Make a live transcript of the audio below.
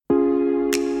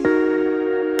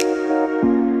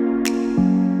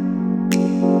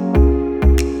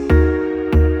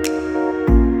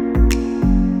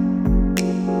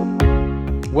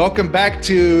Welcome back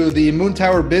to the Moon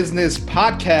Tower Business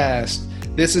Podcast.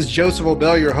 This is Joseph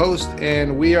Obell, your host,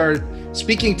 and we are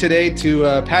speaking today to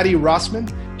Patty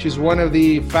Rossman. She's one of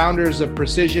the founders of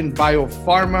Precision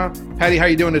Biopharma. Patty, how are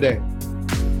you doing today?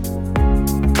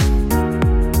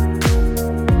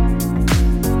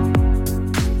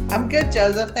 I'm good,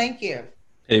 Joseph. Thank you.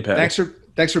 Hey, Patty.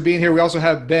 Thanks for being here. We also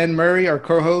have Ben Murray, our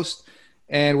co-host,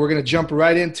 and we're going to jump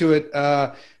right into it.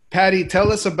 Patty,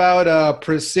 tell us about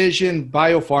Precision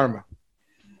Biopharma.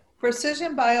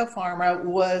 Precision Biopharma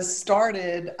was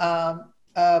started a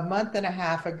month and a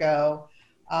half ago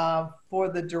for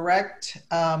the direct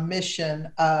mission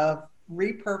of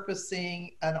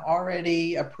repurposing an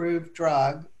already approved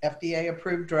drug,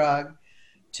 FDA-approved drug,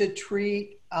 to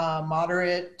treat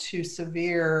moderate to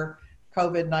severe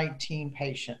COVID-19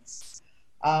 patients.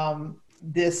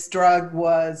 This drug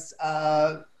was,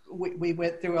 we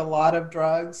went through a lot of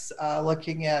drugs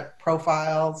looking at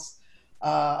profiles,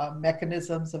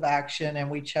 mechanisms of action, and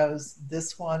we chose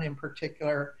this one in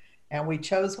particular. And we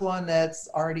chose one that's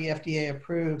already FDA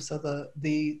approved, so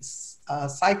the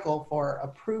cycle for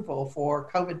approval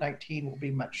for COVID-19 will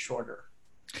be much shorter.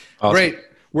 Awesome. Great.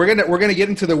 We're gonna get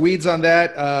into the weeds on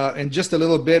that in just a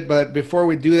little bit, but before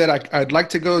we do that, I'd like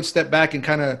to go step back and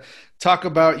kind of talk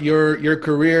about your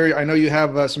career. I know you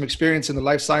have some experience in the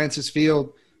life sciences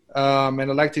field, and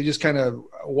I'd like to just kind of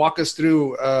walk us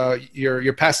through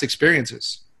your past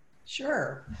experiences.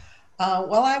 Sure.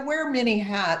 Well, I wear many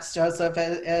hats, Joseph,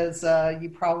 as you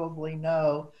probably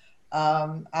know.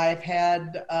 I've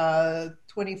had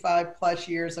 25 plus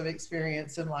years of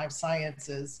experience in life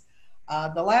sciences.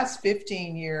 The last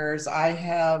 15 years, I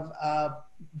have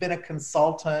been a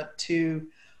consultant to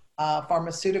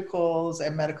pharmaceuticals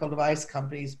and medical device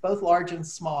companies, both large and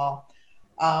small.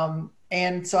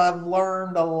 And so I've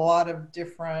learned a lot of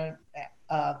different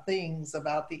things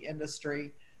about the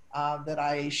industry that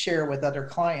I share with other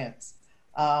clients.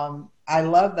 I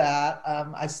love that.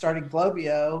 I started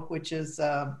Globio, which is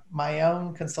my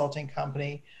own consulting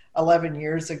company, 11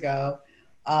 years ago.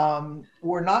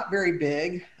 We're not very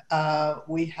big.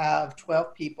 We have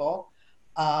 12 people,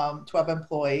 12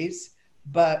 employees,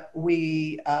 but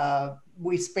we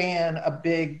span a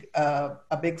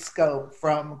big scope,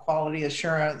 from quality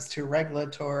assurance to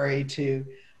regulatory to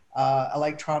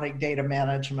electronic data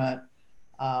management,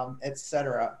 et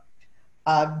cetera.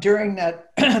 During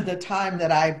the time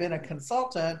that I've been a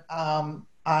consultant,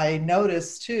 I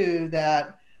noticed too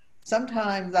that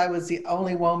sometimes I was the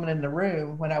only woman in the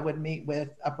room when I would meet with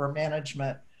upper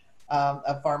management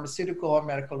of pharmaceutical or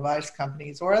medical device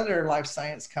companies or other life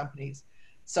science companies.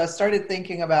 So I started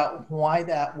thinking about why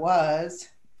that was,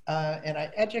 and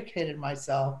I educated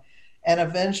myself. And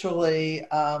eventually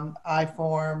I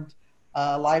formed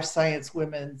Life Science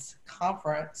Women's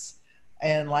Conference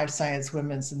and Life Science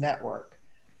Women's Network.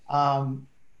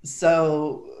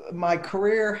 So my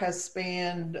career has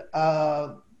spanned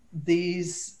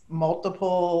these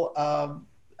multiple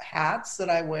hats that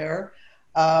I wear.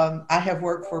 I have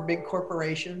worked for big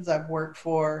corporations. I've worked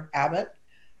for Abbott.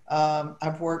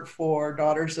 I've worked for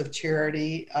Daughters of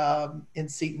Charity in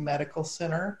Seton Medical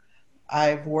Center.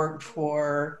 I've worked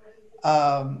for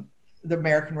the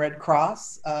American Red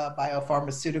Cross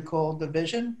biopharmaceutical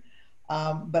division.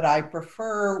 But I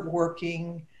prefer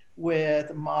working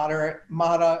with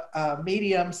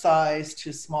medium-sized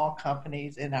to small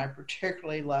companies, and I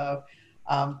particularly love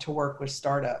to work with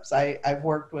startups. I've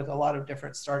worked with a lot of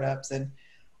different startups and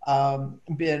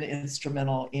been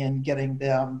instrumental in getting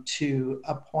them to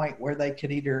a point where they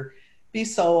could either be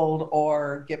sold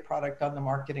or get product on the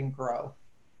market and grow.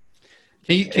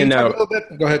 Can you talk a little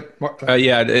bit? Go ahead.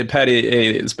 Yeah, Patty,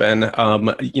 it's Ben.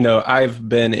 I've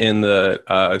been in the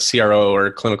CRO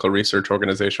or clinical research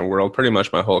organization world pretty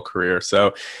much my whole career.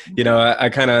 So, I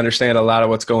kind of understand a lot of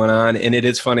what's going on. And it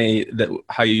is funny that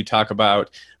how you talk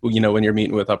about, when you're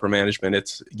meeting with upper management,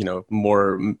 it's,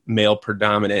 more male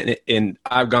predominant. And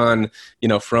I've gone,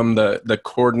 from the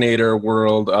coordinator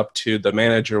world up to the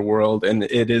manager world. And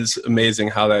it is amazing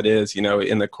how that is,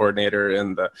 in the coordinator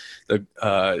and the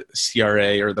CRA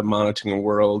or the monitoring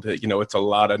world, it's a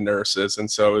lot of nurses.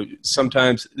 And so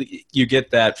sometimes you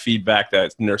get that feedback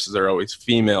that nurses are always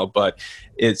female, but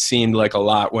it seemed like a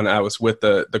lot when I was with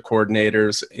the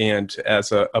coordinators, and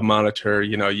as a monitor,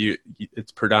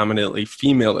 it's predominantly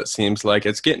female. It seems like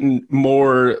it's getting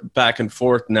more back and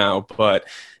forth now, but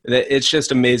it's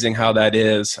just amazing how that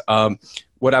is.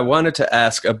 What I wanted to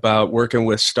ask about working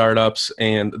with startups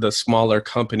and the smaller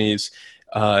companies,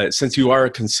 since you are a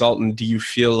consultant, do you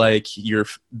feel like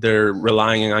they're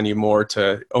relying on you more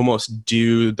to almost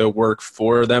do the work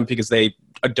for them because they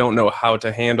don't know how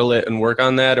to handle it and work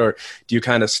on that? Or do you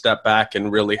kind of step back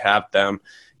and really have them,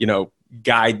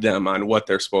 guide them on what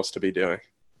they're supposed to be doing?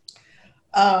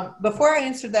 Before I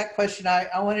answered that question,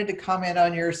 I wanted to comment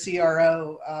on your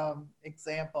CRO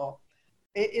example.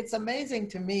 It's amazing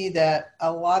to me that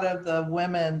a lot of the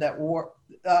women that work,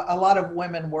 a lot of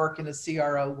women work in the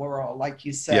CRO world, like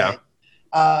you say,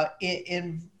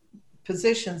 in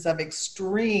positions of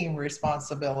extreme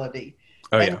responsibility,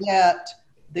 and yet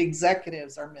the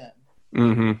executives are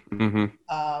men.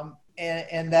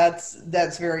 And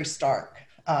that's very stark.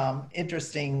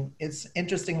 Interesting. It's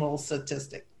interesting little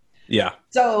statistic. Yeah.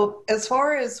 So as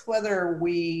far as whether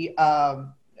we,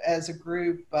 as a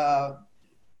group,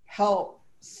 help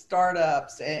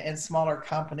startups and smaller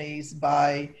companies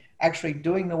by actually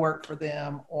doing the work for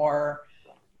them or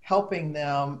helping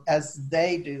them as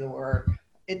they do the work,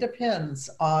 it depends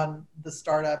on the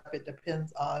startup. It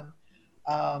depends on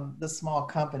the small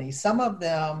company. Some of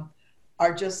them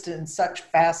are just in such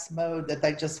fast mode that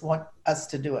they just want us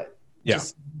to do it. Yeah.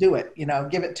 Just do it,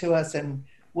 give it to us and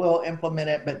we'll implement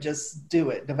it, but just do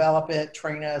it, develop it,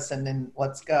 train us, and then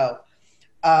let's go.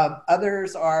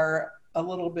 Others are a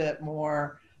little bit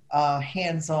more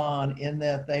hands-on in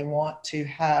that they want to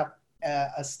have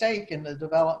a stake in the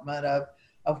development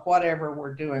of whatever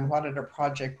we're doing, whatever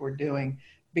project we're doing,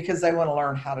 because they want to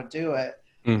learn how to do it.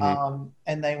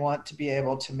 And they want to be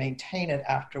able to maintain it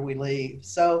after we leave.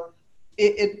 So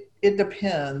it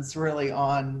depends really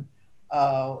on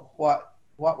what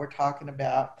we're talking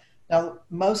about. Now,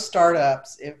 most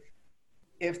startups,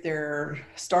 if they're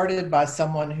started by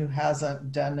someone who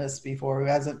hasn't done this before, who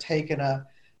hasn't taken a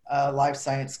life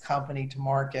science company to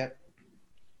market,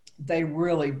 they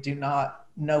really do not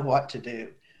know what to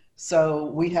do. So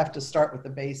we have to start with the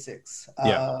basics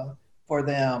for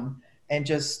them and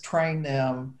just train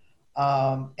them.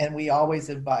 And we always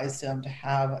advise them to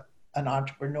have an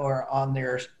entrepreneur on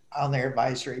their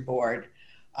advisory board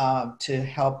to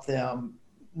help them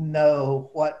know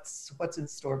what's in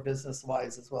store business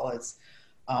wise as well as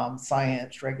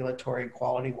science, regulatory,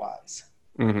 quality wise.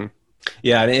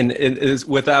 Yeah, and it is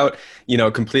without,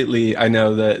 completely, I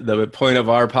know that the point of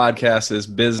our podcast is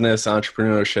business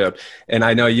entrepreneurship. And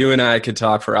I know you and I could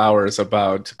talk for hours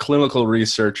about clinical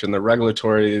research and the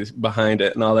regulatory behind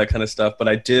it and all that kind of stuff. But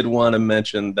I did want to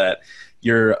mention that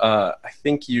I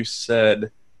think you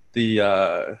said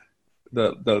the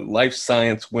Life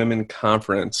Science Women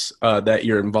Conference that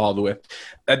you're involved with.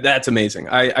 That's amazing.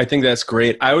 I think that's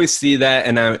great. I always see that,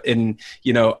 and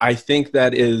I think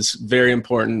that is very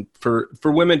important for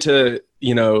women to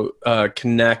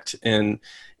connect and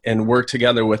work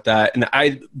together with that.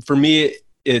 And for me,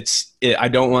 I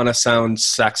don't want to sound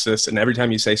sexist, and every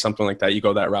time you say something like that, you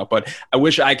go that route. But I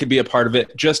wish I could be a part of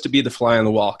it just to be the fly on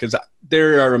the wall, because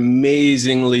there are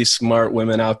amazingly smart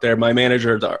women out there. My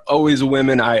managers are always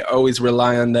women. I always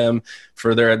rely on them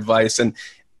for their advice. And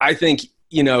I think,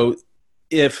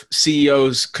 if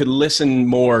CEOs could listen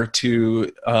more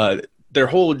to their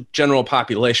whole general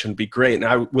population, be great. And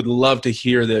I would love to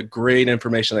hear the great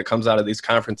information that comes out of these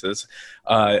conferences.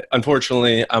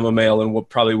 Unfortunately, I'm a male and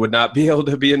probably would not be able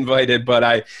to be invited, but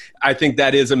I think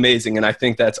that is amazing. And I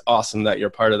think that's awesome that you're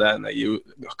part of that and that you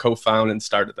co-found and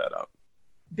started that up.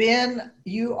 Ben,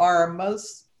 you are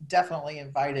most definitely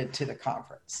invited to the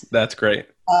conference. That's great.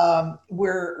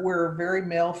 We're very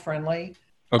male friendly.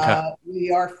 Okay.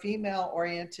 We are female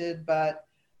oriented, but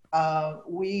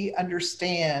we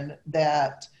understand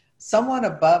that someone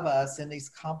above us in these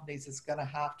companies is going to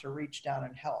have to reach down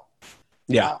and help.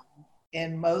 Yeah.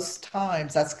 And most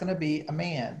times that's going to be a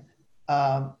man.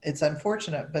 It's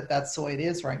unfortunate, but that's the way it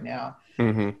is right now.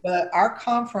 But our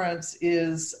conference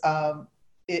is,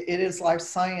 it is life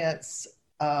science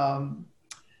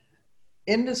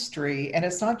industry, and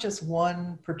it's not just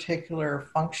one particular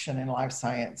function in life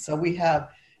science. So we have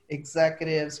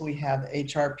executives, we have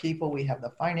HR people, we have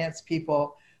the finance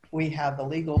people, we have the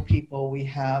legal people, we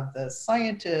have the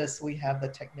scientists, we have the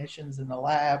technicians in the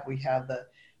lab, we have the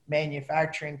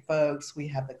manufacturing folks, we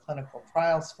have the clinical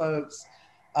trials folks,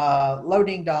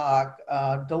 loading dock,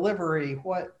 delivery,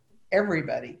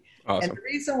 everybody. Awesome. And the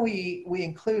reason we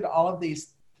include all of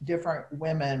these different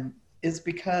women is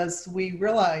because we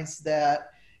realize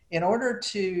that in order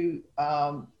to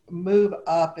move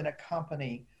up in a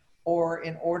company, or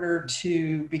in order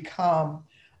to become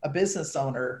a business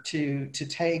owner, to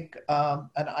take an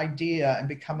idea and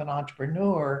become an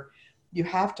entrepreneur, you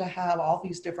have to have all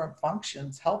these different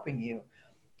functions helping you.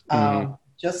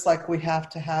 Just like we have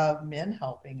to have men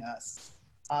helping us.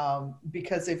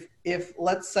 Because if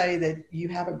let's say that you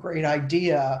have a great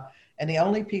idea and the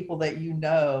only people that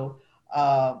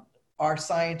are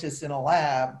scientists in a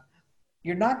lab,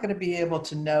 you're not going to be able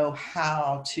to know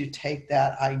how to take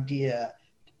that idea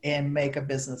and make a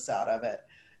business out of it.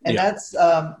 And Yeah.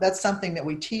 that's something that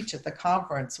we teach at the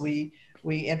conference. We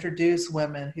introduce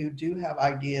women who do have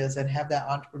ideas and have that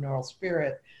entrepreneurial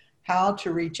spirit, how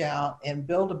to reach out and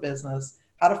build a business,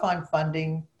 how to find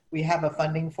funding. We have a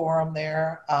funding forum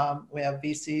there. We have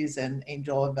VCs and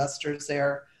angel investors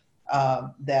there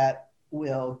that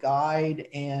will guide,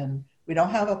 and we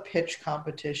don't have a pitch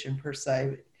competition per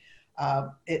se.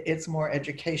 It's more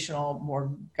educational,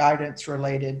 more guidance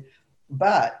related,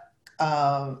 but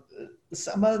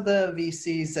some of the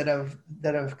VCs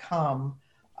that have come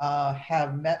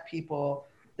have met people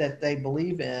that they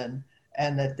believe in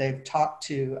and that they've talked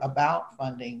to about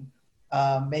funding.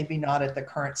 Maybe not at the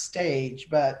current stage,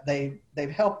 but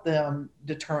they've helped them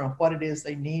determine what it is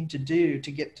they need to do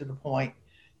to get to the point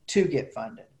to get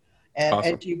funded. And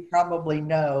Awesome. as you probably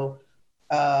know,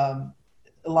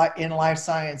 like in life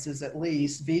sciences at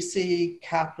least, VC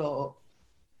capital,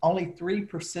 only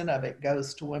 3% of it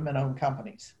goes to women-owned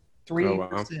companies. 3%. Oh,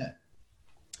 wow.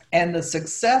 And the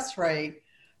success rate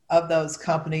of those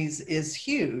companies is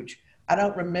huge. I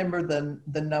don't remember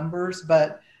the numbers,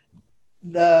 but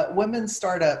the women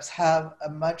startups have a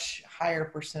much higher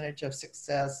percentage of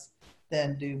success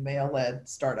than do male-led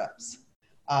startups,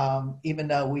 even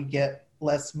though we get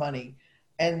less money.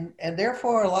 And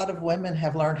therefore, a lot of women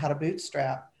have learned how to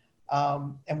bootstrap.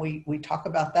 And we talk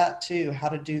about that too, how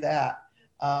to do that.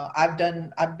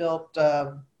 I've built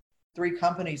 3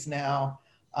 companies now,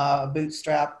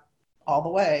 bootstrap all the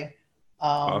way.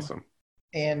 Awesome.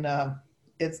 And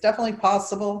it's definitely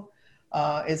possible.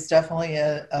 It's definitely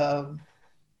a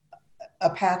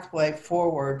pathway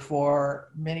forward for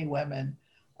many women.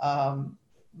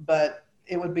 But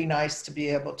it would be nice to be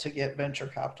able to get venture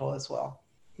capital as well.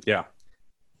 Yeah.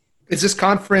 Is this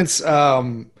conference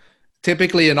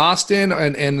typically in Austin,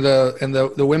 and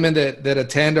the women that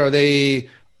attend, are they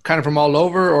kind of from all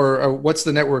over, or what's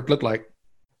the network look like?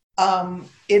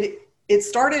 It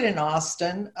started in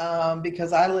Austin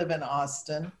because I live in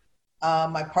Austin.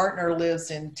 My partner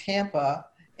lives in Tampa,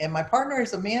 and my partner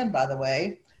is a man, by the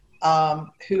way,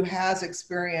 who has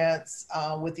experience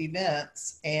with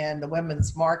events and the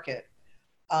women's market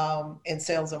in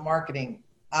sales and marketing.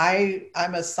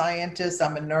 I'm a scientist,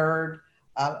 I'm a nerd,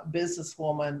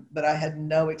 businesswoman, but I had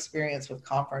no experience with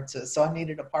conferences. So I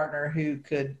needed a partner who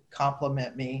could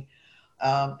complement me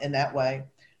in that way.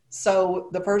 So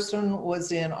the first one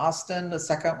was in Austin. The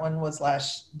second one was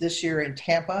this year in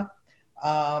Tampa.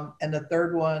 And the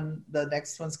third one, the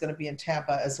next one's going to be in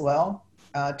Tampa as well.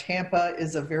 Tampa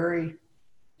is a very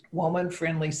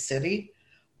woman-friendly city,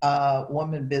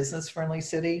 woman business-friendly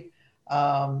city.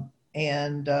 And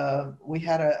we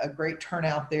had a great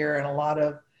turnout there, and a lot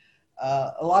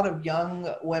of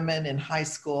young women in high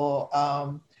school.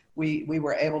 We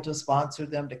were able to sponsor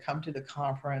them to come to the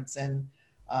conference, and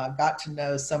got to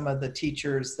know some of the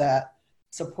teachers that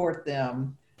support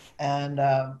them. And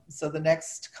so the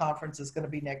next conference is going to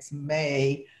be next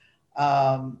May,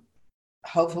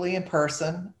 hopefully in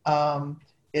person.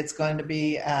 It's going to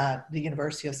be at the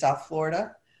University of South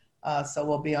Florida. So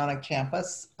we'll be on a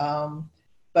campus.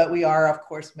 But we are, of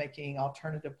course, making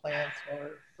alternative plans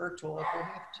for virtual if we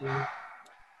have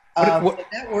to. The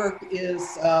network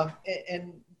is,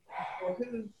 and for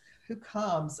who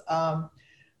comes,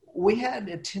 we had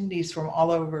attendees from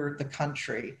all over the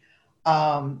country.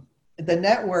 The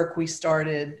network we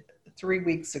started 3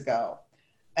 weeks ago.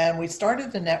 And we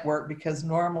started the network because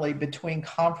normally between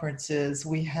conferences,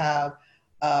 we have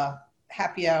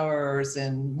happy hours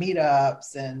and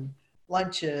meetups and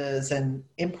lunches and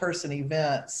in-person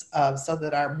events so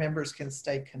that our members can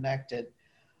stay connected.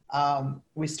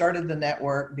 We started the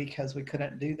network because we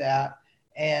couldn't do that.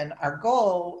 And our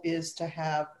goal is to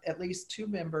have at least 2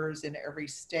 members in every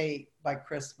state by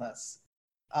Christmas.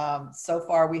 So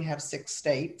far, we have 6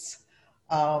 states.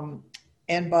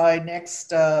 And by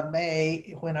next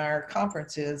May, when our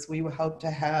conference is, we would hope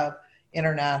to have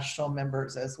international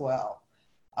members as well.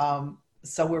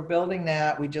 So we're building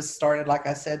that. We just started, like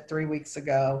I said, 3 weeks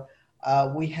ago.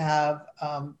 We have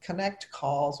connect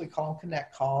calls. We call them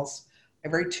connect calls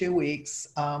every 2 weeks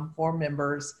for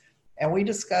members. And we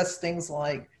discuss things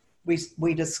like, we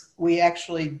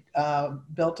actually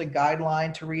built a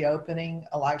guideline to reopening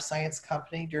a life science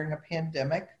company during a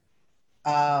pandemic.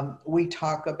 We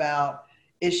talk about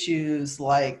issues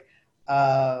like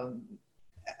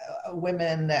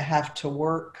women that have to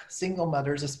work, single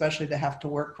mothers especially, that have to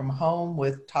work from home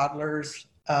with toddlers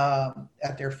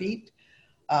at their feet.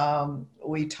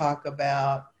 We talk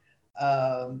about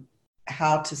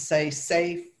how to stay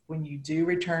safe when you do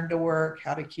return to work,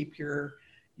 how to keep your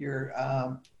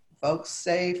folks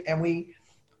safe. And we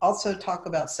also talk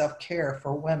about self-care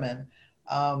for women,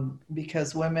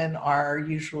 because women are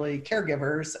usually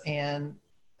caregivers and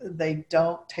they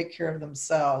don't take care of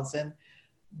themselves. And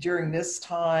during this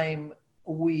time,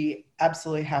 we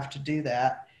absolutely have to do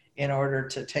that in order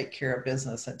to take care of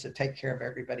business and to take care of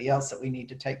everybody else that we need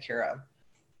to take care of.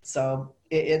 So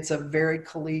it's a very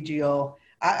collegial.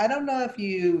 I don't know if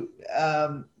you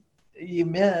you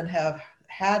men have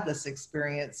had this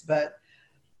experience, but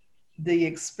the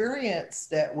experience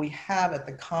that we have at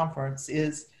the conference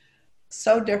is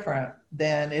so different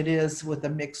than it is with a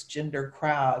mixed gender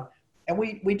crowd. And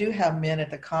we do have men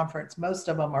at the conference. Most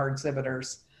of them are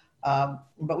exhibitors,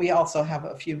 but we also have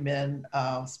a few men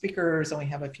speakers, and we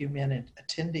have a few men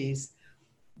attendees.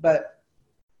 But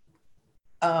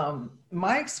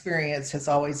my experience has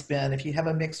always been, if you have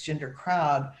a mixed gender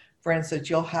crowd, for instance,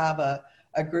 you'll have a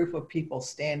group of people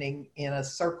standing in a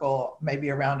circle, maybe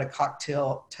around a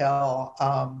cocktail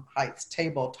heights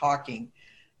table talking.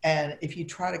 And if you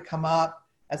try to come up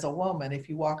as a woman, if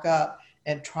you walk up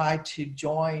and try to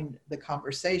join the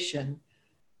conversation,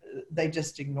 they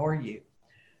just ignore you.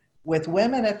 With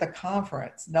women at the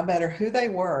conference, no matter who they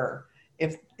were,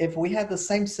 if we had the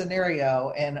same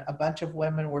scenario and a bunch of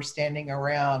women were standing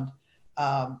around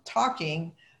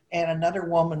talking, and another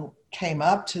woman came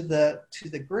up to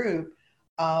the group,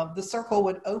 the circle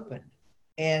would open,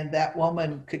 and that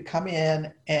woman could come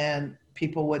in, and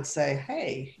people would say,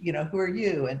 "Hey, you know, who are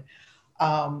you?" And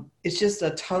it's just a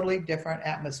totally different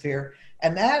atmosphere,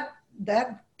 and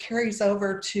that carries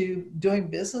over to doing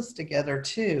business together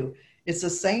too. It's the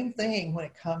same thing when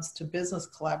it comes to business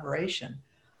collaboration.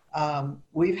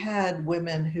 We've had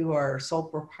women who are sole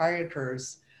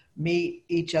proprietors meet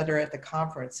each other at the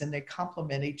conference, and they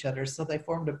complement each other, so they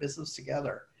formed a business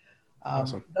together.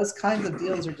 Awesome. Those kinds of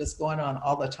deals are just going on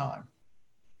all the time.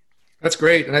 That's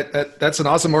great, and that's an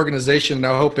awesome organization.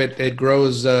 I hope it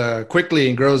grows quickly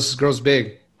and grows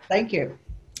big. Thank you.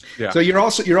 Yeah. So you're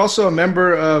also a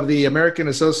member of the American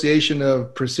Association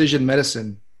of Precision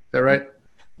Medicine. Is that right?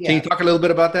 Yeah. Can you talk a little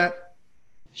bit about that?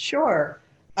 Sure.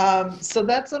 So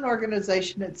that's an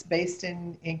organization that's based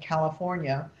in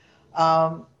California.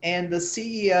 And the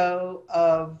CEO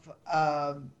of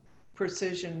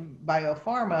Precision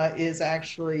Biopharma is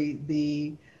actually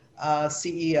the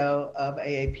CEO of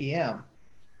AAPM.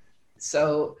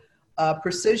 So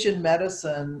precision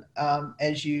medicine,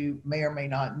 as you may or may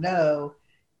not know,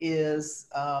 is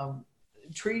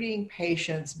treating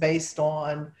patients based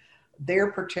on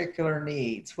their particular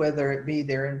needs, whether it be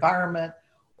their environment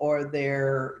or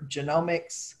their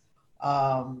genomics,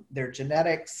 their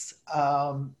genetics,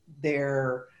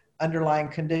 their underlying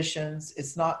conditions.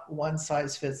 It's not one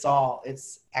size fits all.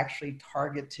 It's actually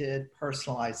targeted,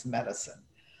 personalized medicine.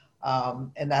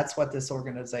 And that's what this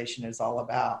organization is all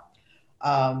about.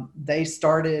 They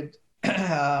started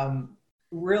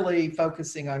really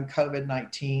focusing on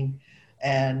COVID-19,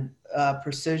 and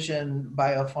Precision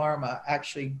Biopharma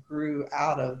actually grew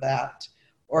out of that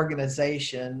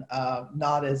organization,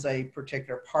 not as a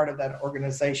particular part of that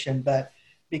organization, but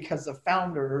because the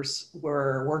founders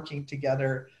were working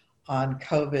together on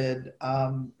COVID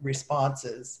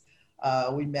responses.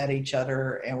 We met each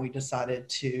other and we decided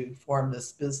to form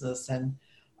this business and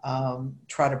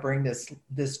try to bring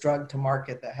this drug to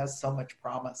market that has so much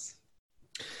promise.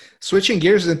 Switching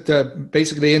gears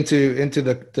basically into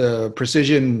the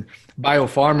precision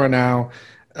biopharma now.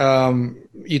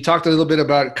 You talked a little bit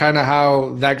about kind of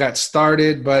how that got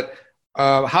started, but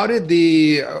how did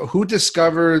who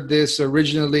discovered this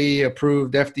originally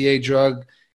approved FDA drug,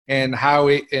 and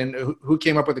who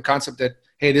came up with the concept that,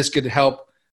 hey, this could help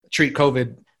treat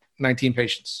COVID-19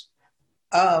 patients?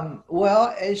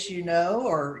 Well, as you know,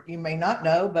 or you may not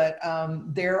know, but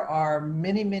there are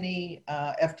many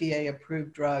FDA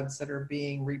approved drugs that are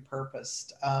being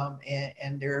repurposed.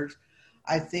 And there's,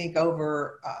 I think,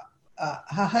 over,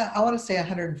 I want to say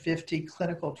 150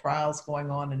 clinical trials going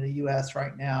on in the US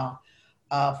right now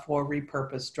for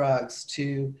repurposed drugs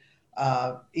to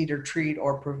either treat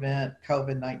or prevent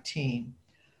COVID-19.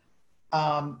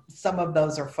 Some of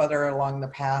those are further along the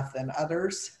path than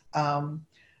others.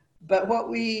 But what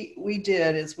we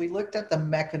did is we looked at the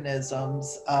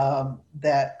mechanisms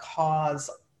that cause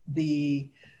the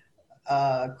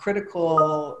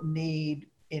critical need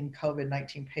in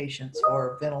COVID-19 patients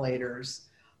for ventilators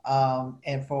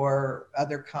and for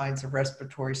other kinds of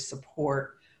respiratory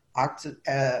support,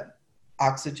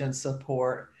 oxygen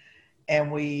support.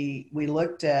 And we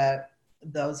looked at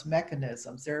those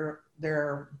mechanisms. There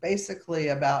are basically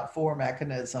about 4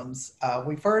 mechanisms. When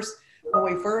we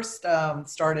first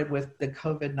started with the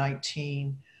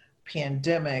COVID-19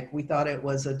 pandemic, we thought it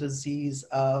was a disease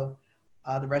of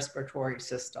the respiratory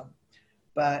system.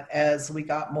 But as we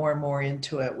got more and more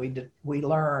into it, we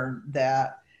learned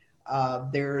that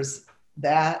there's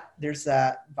that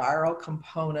viral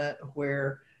component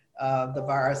where the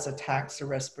virus attacks the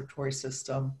respiratory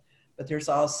system, but there's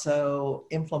also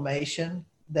inflammation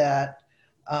that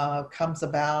comes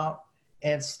about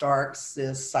and starts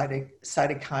this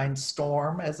cytokine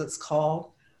storm, as it's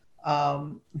called.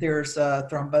 There's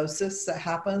thrombosis that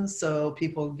happens, so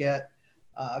people get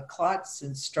clots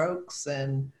and strokes,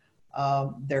 and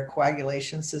their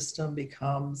coagulation system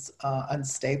becomes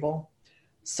unstable.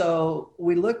 So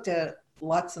we looked at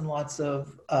lots and lots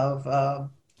of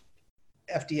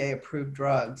FDA approved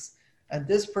drugs, and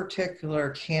this particular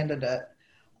candidate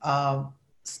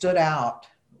stood out,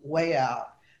 way out,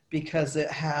 because it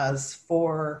has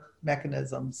 4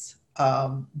 mechanisms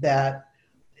that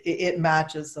it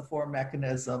matches the 4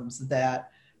 mechanisms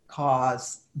that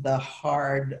cause the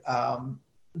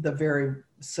very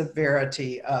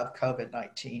severity of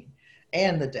COVID-19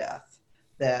 and the death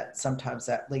that sometimes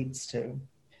that leads to.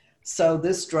 So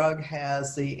this drug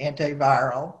has the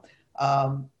antiviral.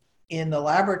 In the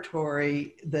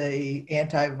laboratory, the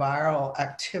antiviral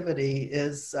activity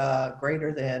is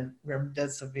greater than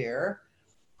remdesivir,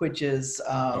 which is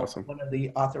Awesome. one of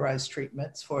the authorized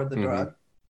treatments for the drug,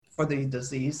 for the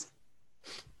disease.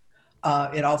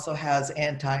 It also has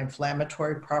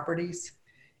anti-inflammatory properties,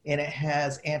 and it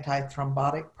has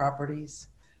antithrombotic properties,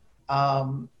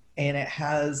 and it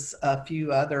has a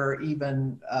few other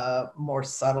even more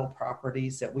subtle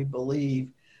properties that we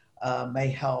believe may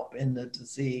help in the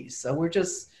disease. So we're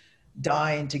just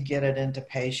dying to get it into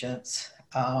patients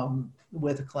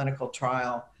with a clinical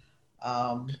trial.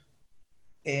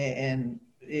 And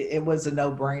it was a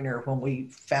no-brainer when we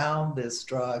found this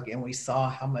drug and we saw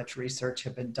how much research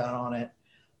had been done on it.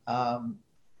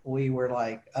 We were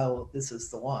like, oh, this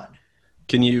is the one.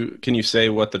 Can you say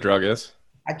what the drug is?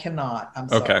 I cannot. I'm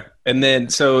sorry. Okay. And then,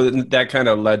 so that kind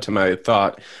of led to my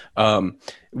thought.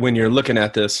 When you're looking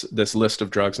at this list of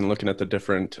drugs and looking at the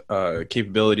different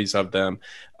capabilities of them,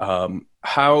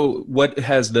 what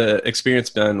has the experience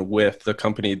been with the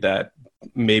company that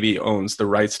maybe owns the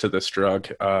rights to this drug,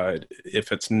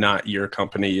 if it's not your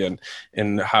company,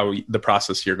 and how the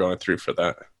process you're going through for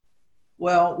that?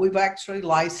 Well, we've actually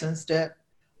licensed it,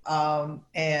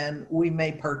 and we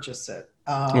may purchase it.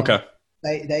 Okay.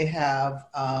 They have,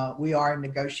 we are in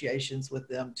negotiations with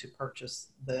them to purchase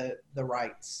the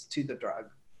rights to the drug.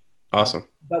 Awesome.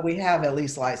 But we have at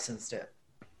least licensed it.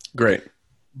 Great.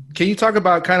 Can you talk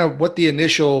about kind of what the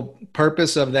initial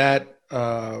purpose of that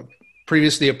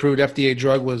previously approved FDA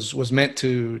drug was meant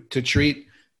to treat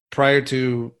prior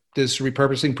to this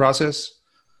repurposing process?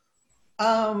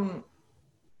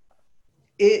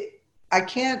 I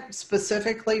can't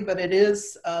specifically, but it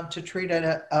is to treat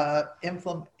an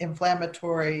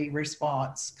inflammatory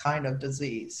response kind of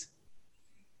disease.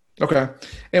 Okay.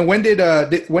 And when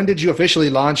did you officially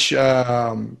launch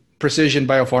Precision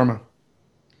Biopharma?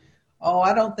 Oh,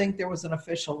 I don't think there was an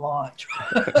official launch.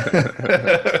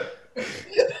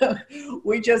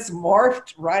 We just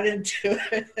morphed right into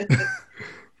it.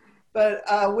 But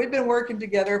we've been working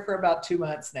together for about 2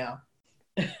 months now.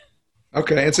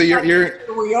 Okay, and so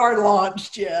we are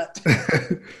launched yet.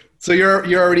 So you're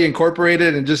already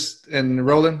incorporated and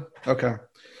rolling. Okay.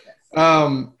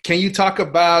 Can you talk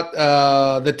about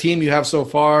the team you have so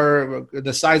far,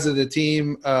 the size of the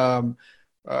team,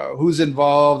 who's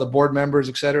involved, the board members,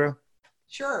 et cetera?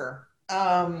 Sure.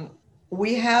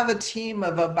 We have a team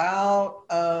of about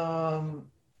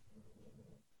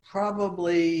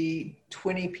probably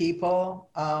 20 people.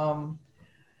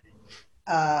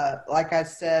 Like I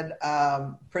said,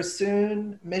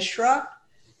 Prasoon Mishra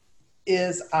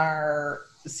is our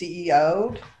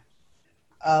CEO.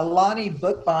 Lonnie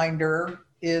Bookbinder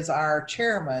is our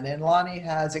chairman, and Lonnie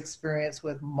has experience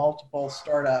with multiple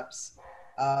startups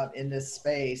in this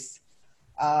space.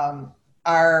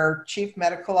 Our chief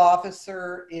medical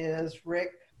officer is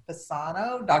Rick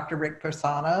Pisano, Dr. Rick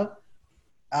Pisano,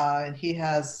 and he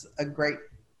has a great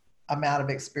amount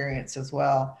of experience as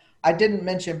well. I didn't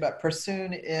mention, but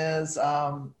Prasoon is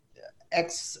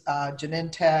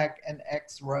ex-Genentech and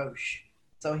ex-Roche.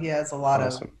 So he has a lot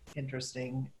of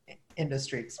interesting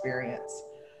industry experience.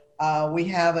 We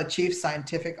have a chief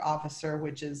scientific officer,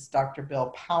 which is Dr.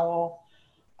 Bill Powell.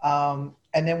 And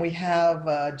then we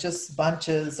have just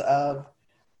bunches of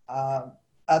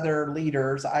other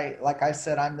leaders. Like I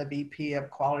said, I'm the VP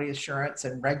of Quality Assurance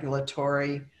and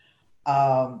Regulatory.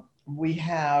 We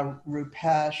have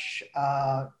Rupesh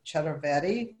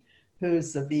Chaturvedi,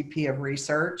 who's the VP of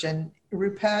Research. And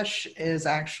Rupesh is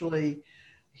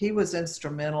he was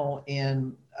instrumental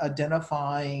in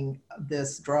identifying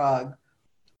this drug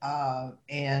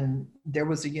And there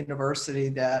was a university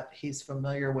that he's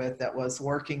familiar with that was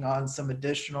working on some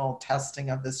additional testing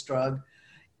of this drug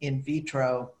in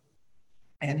vitro.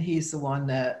 And he's the one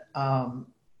that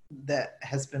that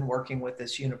has been working with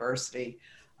this university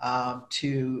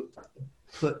to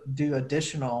do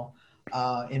additional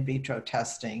in vitro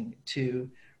testing to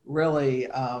really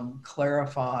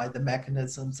clarify the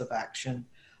mechanisms of action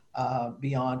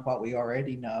beyond what we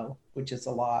already know, which is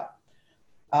a lot.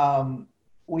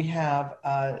 We have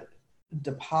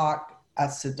Deepak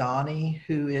Asudani,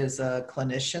 who is a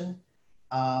clinician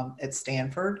at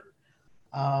Stanford,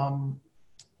 and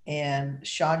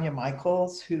Shania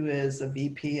Michaels, who is a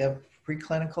VP of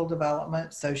preclinical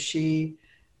development. So she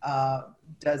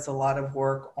does a lot of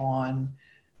work on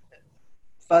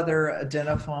further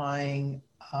identifying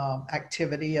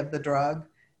activity of the drug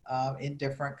in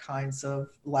different kinds of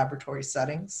laboratory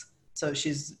settings. So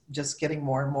she's just getting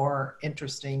more and more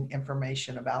interesting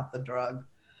information about the drug.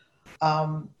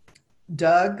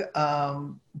 Doug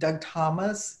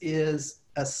Thomas is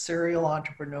a serial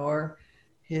entrepreneur.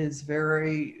 He's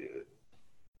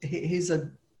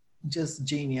a just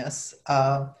genius.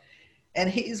 And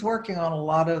he's working on a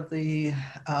lot of the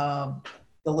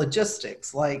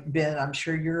logistics. Like Ben, I'm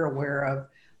sure you're aware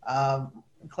of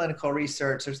clinical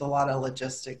research. There's a lot of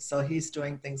logistics. So he's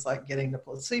doing things like getting the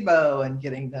placebo and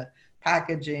getting the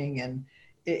packaging, and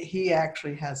he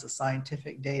actually has the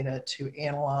scientific data to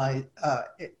analyze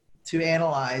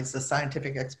the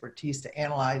scientific expertise to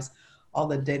analyze all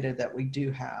the data that we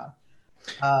do have.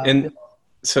 And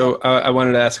so I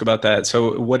wanted to ask about that.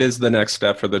 So what is the next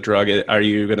step for the drug? Are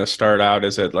you going to start out,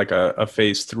 is it like a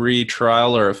phase 3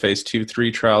 trial or a phase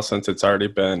 2-3 trial, since it's already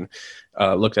been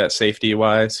looked at safety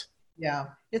wise? Yeah,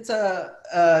 it's a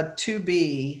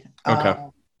 2B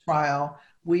trial.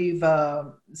 We've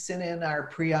sent in our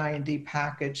pre-IND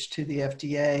package to the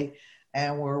FDA,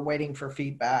 and we're waiting for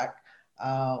feedback.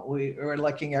 We're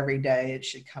looking every day. It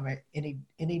should come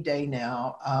any day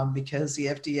now because the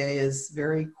FDA is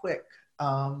very quick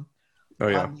on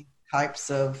these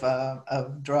types of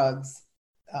drugs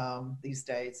these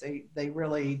days. They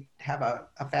really have a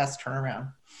fast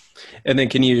turnaround. And then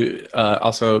can you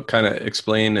also kind of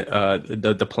explain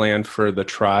the plan for the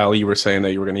trial? You were saying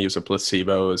that you were going to use a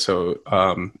placebo. So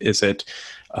is it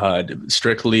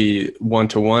strictly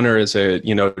 1-to-1, or is it,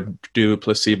 do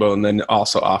placebo and then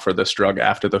also offer this drug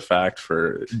after the fact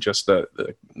for just the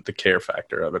care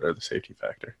factor of it, or the safety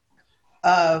factor?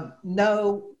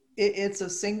 No, it's a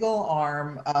single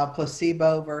arm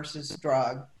placebo versus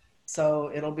drug.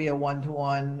 So it'll be a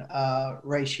 1-to-1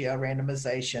 ratio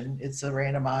randomization. It's a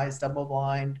randomized,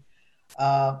 double-blind,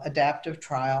 adaptive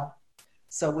trial.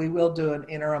 So we will do an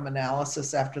interim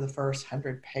analysis after the first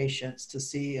 100 patients to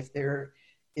see if there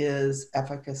is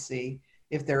efficacy.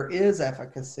 If there is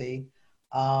efficacy,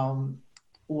 depending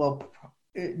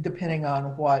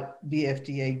on what the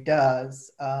FDA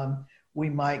does, we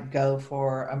might go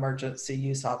for emergency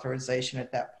use authorization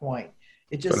at that point.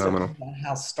 It just depends on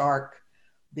how stark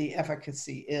the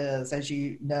efficacy is. As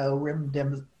you know,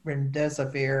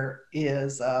 remdesivir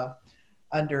is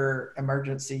under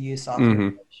emergency use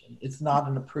authorization. Mm-hmm. It's not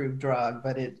an approved drug,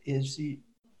 but it is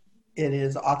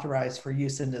authorized for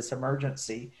use in this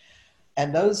emergency.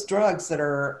 And those drugs that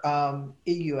are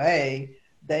EUA,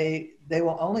 they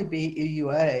will only be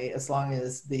EUA as long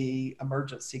as the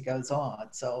emergency goes on.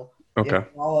 So if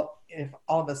all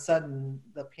of a sudden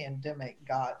the pandemic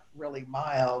got really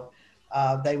mild,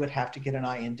 they would have to get an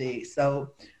IND.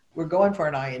 So we're going for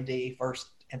an IND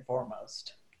first and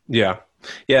foremost. Yeah.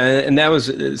 Yeah. And that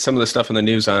was some of the stuff in the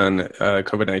news on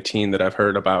COVID-19 that I've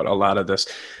heard about. A lot of this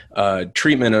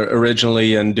treatment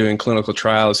originally and doing clinical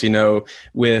trials,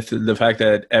 with the fact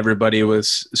that everybody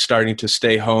was starting to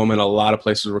stay home and a lot of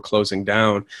places were closing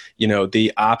down,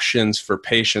 the options for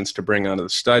patients to bring onto the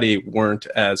study weren't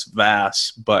as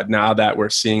vast. But now that we're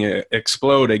seeing it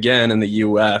explode again in the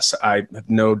US, I have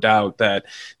no doubt that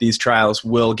these trials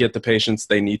will get the patients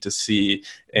they need to see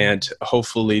and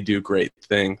hopefully do great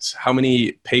things. How many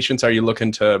patients are you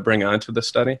looking to bring onto the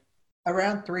study?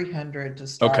 Around 300 to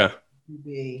start. Okay.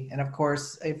 And of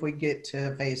course, if we get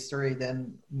to phase 3,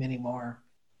 then many more.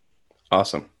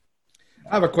 Awesome.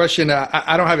 I have a question.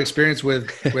 I don't have experience with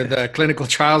clinical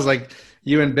trials like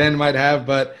you and Ben might have,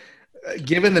 but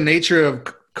given the nature of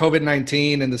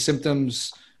COVID-19 and the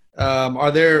symptoms,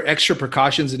 are there extra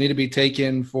precautions that need to be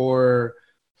taken for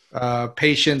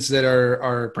patients that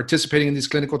are participating in these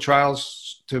clinical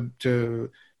trials to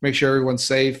make sure everyone's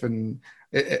safe,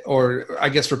 or I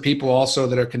guess for people also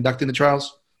that are conducting the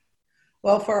trials?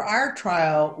 Well, for our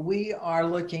trial, we are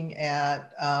looking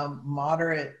at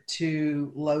moderate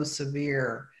to low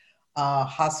severe.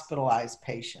 hospitalized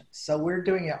patients. So we're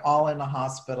doing it all in the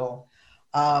hospital.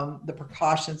 The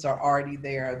precautions are already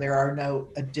there. There are no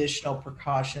additional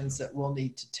precautions that we'll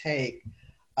need to take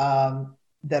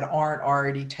that aren't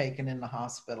already taken in the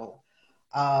hospital.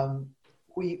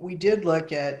 We did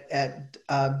look at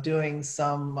doing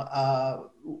some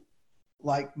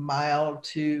like mild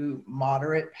to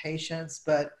moderate patients,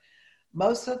 but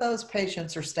most of those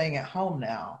patients are staying at home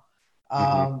now.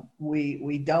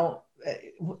 We don't,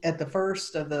 at the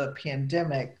first of the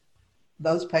pandemic,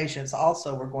 those patients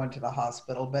also were going to the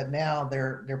hospital, but now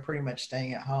they're pretty much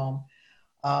staying at home.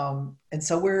 And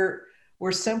so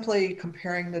we're simply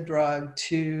comparing the drug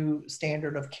to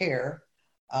standard of care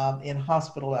in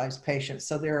hospitalized patients.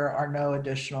 So there are no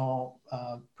additional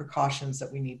precautions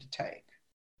that we need to take.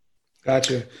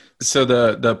 Gotcha. So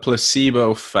the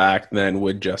placebo fact then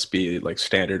would just be like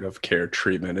standard of care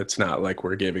treatment. It's not like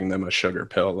we're giving them a sugar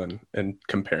pill and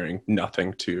comparing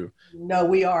nothing to. No,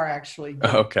 we are actually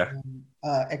giving Okay.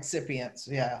 excipients.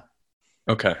 Yeah.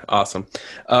 Okay, awesome.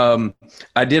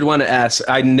 I did want to ask,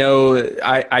 I know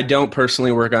I don't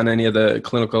personally work on any of the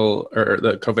clinical or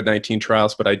the COVID-19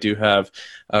 trials, but I do have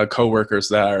coworkers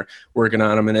that are working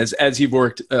on them. And as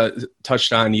you've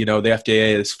touched on, the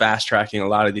FDA is fast tracking a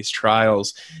lot of these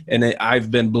trials. And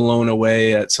I've been blown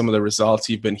away at some of the results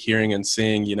you've been hearing and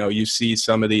seeing. You see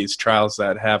some of these trials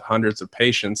that have hundreds of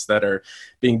patients that are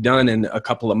being done in a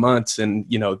couple of months. And,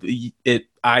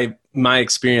 my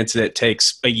experience, it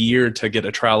takes a year to get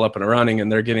a trial up and running, and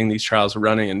they're getting these trials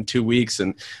running in 2 weeks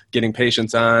and getting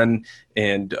patients on.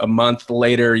 And a month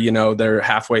later, they're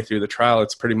halfway through the trial.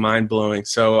 It's pretty mind blowing.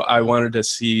 So I wanted to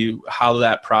see how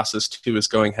that process too is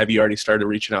going. Have you already started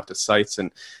reaching out to sites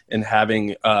and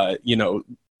having,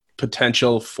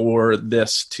 potential for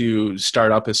this to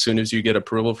start up as soon as you get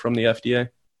approval from the FDA?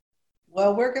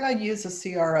 Well, we're going to use a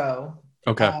CRO.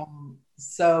 Okay.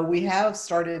 So we have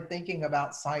started thinking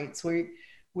about sites. We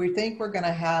think we're going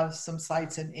to have some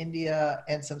sites in India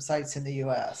and some sites in the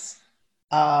U.S.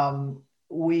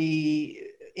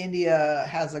 India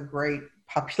has a great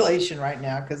population right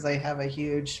now because they have a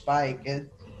huge spike.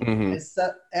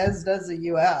 As does the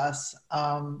U.S.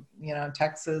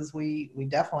 Texas, we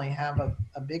definitely have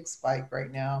a big spike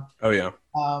right now. Oh yeah.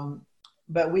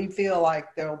 But we feel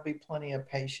like there will be plenty of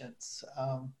patients.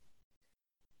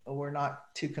 We're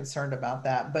not too concerned about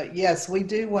that. But yes, we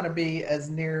do want to be as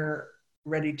near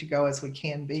ready to go as we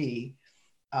can be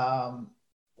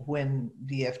when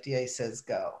the FDA says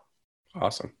go.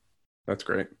 Awesome. That's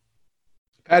great.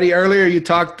 Patty, earlier you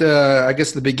talked, I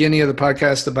guess the beginning of the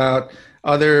podcast about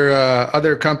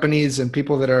other companies and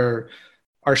people that are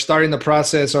starting the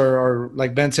process or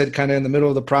like Ben said, kind of in the middle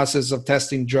of the process of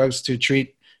testing drugs to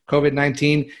treat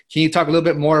COVID-19. Can you talk a little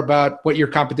bit more about what your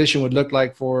competition would look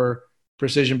like for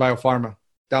Precision BioPharma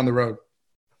down the road?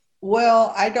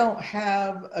 Well, I don't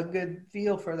have a good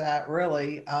feel for that,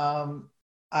 really.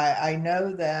 I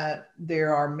know that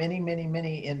there are many, many,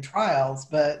 many in trials,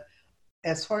 but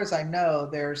as far as I know,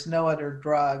 there's no other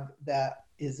drug that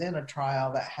is in a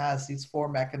trial that has these 4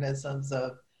 mechanisms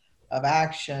of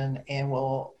action and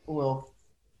will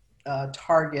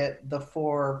target the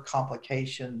 4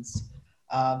 complications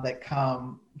that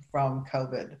come from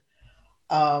COVID.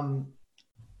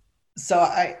 So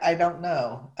I don't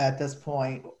know at this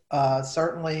point.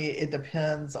 Certainly it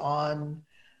depends on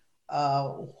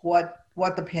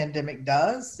what the pandemic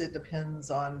does. It depends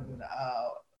on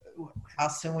how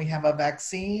soon we have a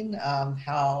vaccine,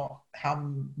 how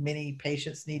many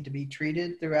patients need to be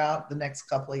treated throughout the next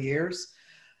couple of years.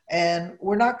 And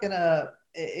we're not going to,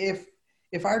 if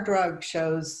our drug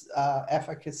shows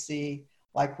efficacy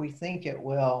like we think it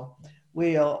will,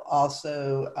 we'll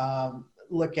also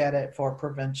look at it for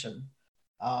prevention,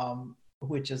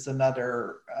 which is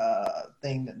another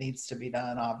thing that needs to be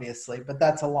done, obviously. But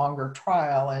that's a longer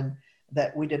trial, and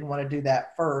that we didn't want to do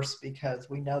that first because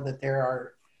we know that there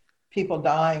are people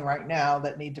dying right now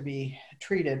that need to be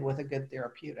treated with a good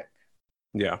therapeutic.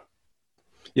 Yeah.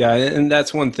 Yeah. And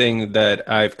that's one thing that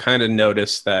I've kind of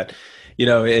noticed that,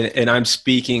 and I'm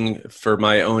speaking for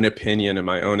my own opinion and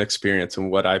my own experience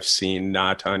and what I've seen,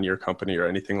 not on your company or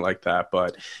anything like that.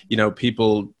 But,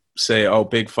 people say, oh,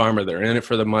 big pharma, they're in it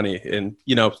for the money. And,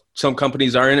 some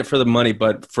companies are in it for the money,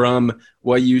 but from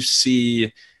what you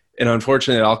see, and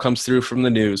unfortunately it all comes through from the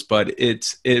news, but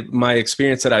my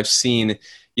experience that I've seen,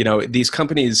 these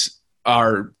companies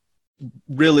are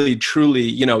really truly,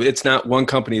 it's not one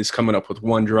company is coming up with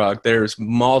one drug. There's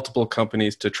multiple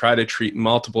companies to try to treat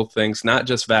multiple things, not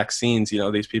just vaccines.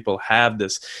 These people have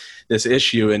this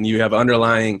issue, and you have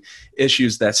underlying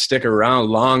issues that stick around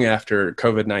long after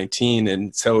COVID-19.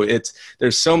 And so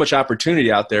there's so much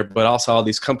opportunity out there, but also all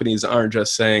these companies aren't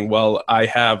just saying, well, I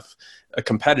have a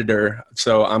competitor,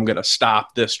 so I'm going to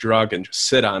stop this drug and just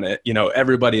sit on it.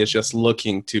 Everybody is just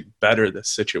looking to better the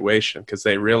situation because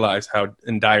they realize how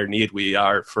in dire need we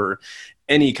are for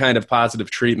any kind of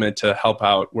positive treatment to help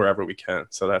out wherever we can.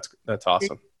 So that's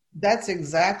awesome. That's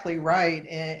exactly right.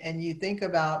 And you think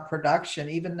about production,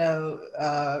 even though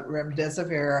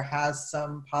remdesivir has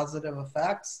some positive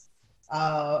effects,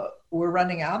 we're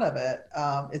running out of it.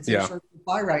 It's in short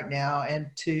supply right now.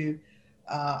 And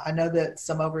I know that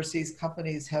some overseas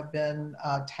companies have been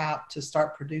tapped to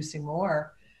start producing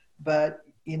more, but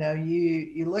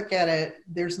you look at it,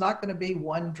 there's not going to be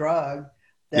one drug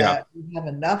that we have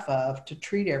enough of to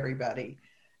treat everybody.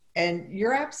 And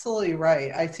you're absolutely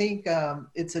right. I think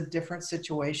it's a different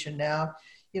situation now.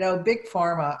 Big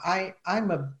pharma,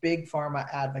 I'm a big pharma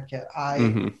advocate.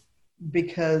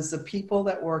 Because the people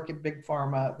that work at big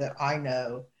pharma that I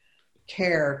know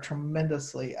care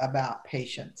tremendously about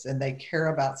patients, and they care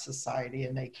about society,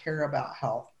 and they care about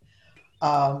health.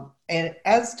 And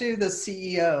as do the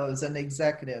CEOs and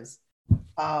executives.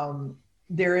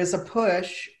 There is a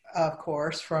push, of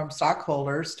course, from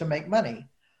stockholders to make money.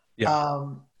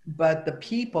 But the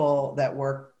people that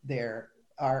work there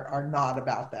are not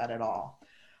about that at all.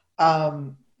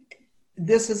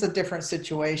 This is a different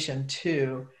situation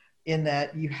too, in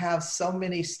that you have so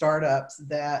many startups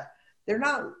that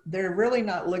they're really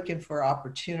not looking for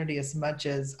opportunity as much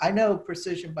as, I know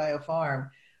Precision BioPharm,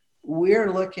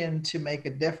 we're looking to make a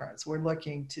difference. We're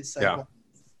looking to say, well,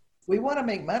 we want to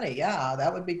make money. Yeah,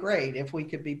 that would be great if we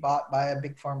could be bought by a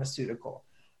big pharmaceutical.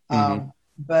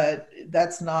 But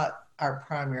that's not our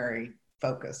primary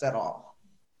focus at all.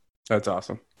 That's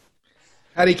awesome.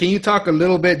 Hattie, can you talk a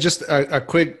little bit, just a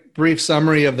quick, brief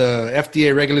summary of the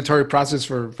FDA regulatory process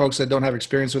for folks that don't have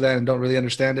experience with that and don't really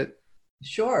understand it?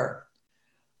 Sure.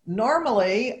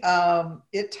 Normally,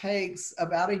 it takes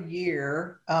about a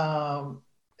year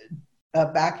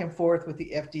back and forth with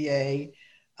the FDA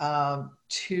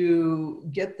to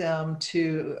get them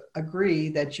to agree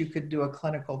that you could do a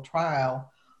clinical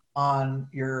trial on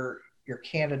your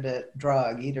candidate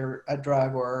drug, either a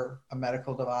drug or a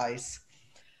medical device.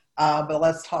 But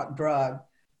let's talk drug.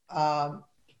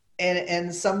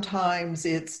 And sometimes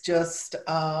it's just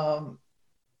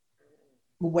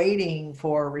waiting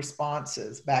for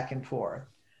responses back and forth.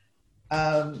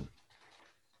 The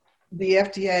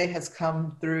FDA has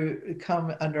come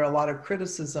under a lot of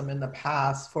criticism in the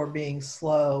past for being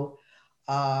slow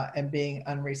and being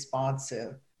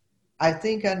unresponsive. I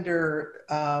think under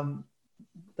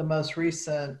the most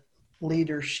recent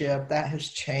leadership, that has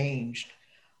changed.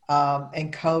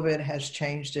 And COVID has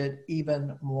changed it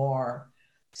even more.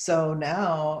 So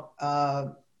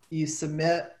now you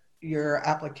submit your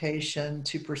application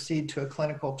to proceed to a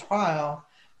clinical trial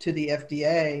to the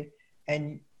FDA,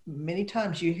 and many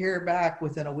times you hear back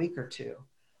within a week or two.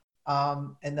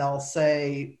 And they'll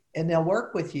say, and they'll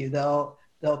work with you. They'll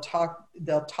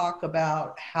talk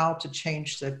about how to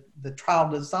change the trial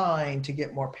design to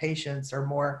get more patients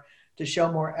or to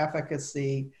show more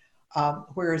efficacy.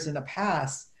 Whereas in the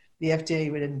past, the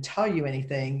FDA didn't tell you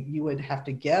anything. You would have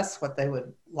to guess what they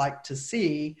would like to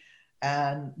see.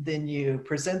 And then you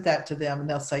present that to them and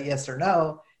they'll say yes or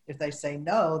no. If they say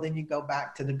no, then you go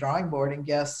back to the drawing board and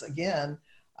guess again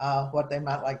what they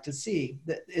might like to see.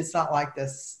 It's not like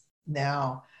this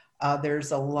now.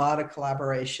 There's a lot of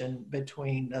collaboration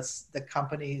between the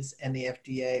companies and the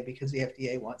FDA because the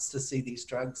FDA wants to see these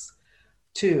drugs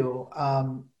too.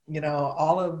 All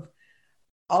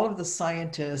of the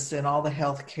scientists and all the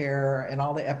healthcare and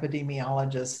all the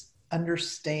epidemiologists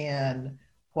understand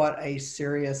what a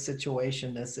serious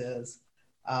situation this is.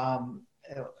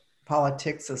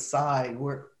 Politics aside,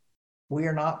 we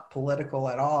are not political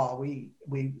at all. We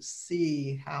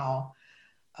see how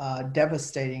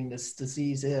devastating this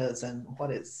disease is and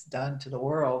what it's done to the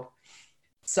world.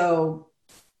 So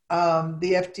then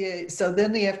the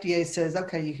FDA says,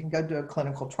 okay, you can go do a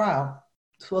clinical trial.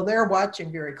 So they're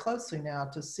watching very closely now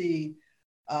to see,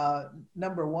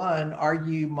 number one, are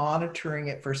you monitoring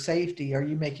it for safety? Are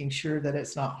you making sure that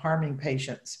it's not harming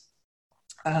patients?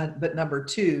 But number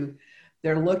two,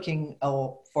 they're looking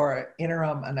for an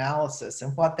interim analysis.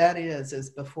 And what that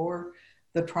is before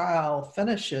the trial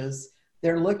finishes,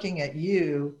 they're looking at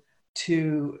you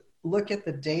to look at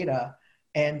the data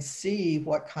and see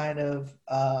what kind of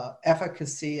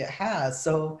efficacy it has.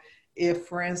 So if,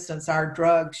 for instance, our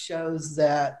drug shows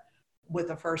that with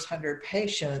the first 100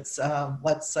 patients,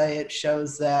 let's say it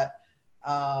shows that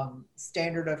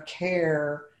standard of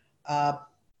care,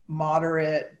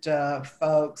 moderate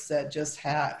folks that just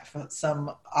have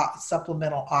some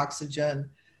supplemental oxygen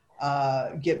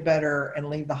get better and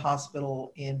leave the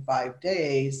hospital in 5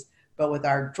 days. But with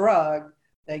our drug,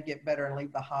 they get better and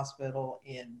leave the hospital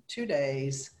in 2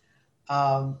 days.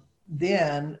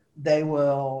 Then they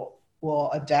will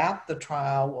adapt the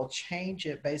trial, will change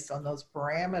it based on those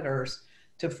parameters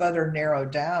to further narrow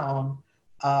down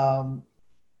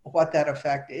what that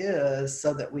effect is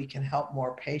so that we can help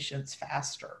more patients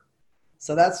faster.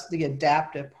 So that's the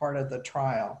adaptive part of the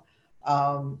trial.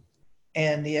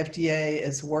 And the FDA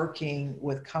is working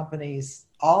with companies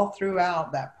all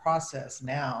throughout that process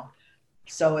now.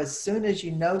 So as soon as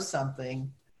you know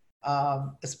something,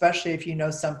 especially if you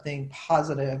know something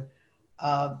positive,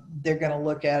 they're going to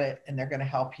look at it and they're going to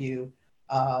help you,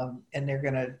 and they're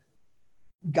going to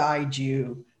guide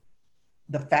you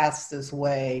the fastest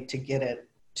way to get it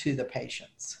to the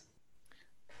patients.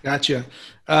 Gotcha.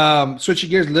 Switching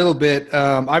gears a little bit.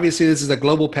 Obviously, this is a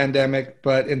global pandemic,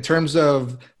 but in terms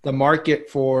of the market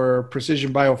for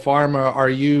precision biopharma, are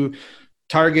you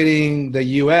targeting the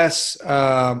U.S.?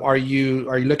 Are you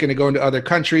looking to go into other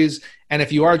countries? And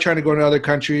if you are trying to go into other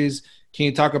countries, can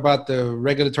you talk about the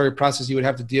regulatory process you would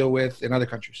have to deal with in other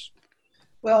countries?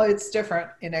 Well, it's different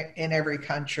in every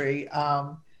country.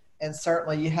 And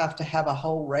certainly you have to have a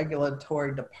whole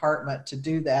regulatory department to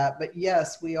do that. But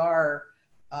yes, we are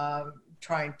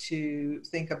trying to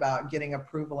think about getting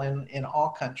approval in all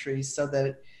countries so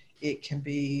that it can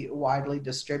be widely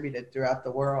distributed throughout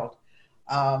the world.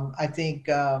 I think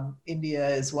India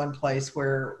is one place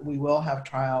where we will have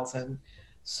trials, and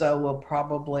so we'll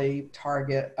probably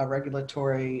target a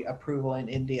regulatory approval in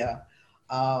India,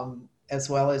 as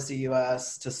well as the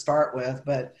US to start with,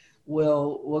 but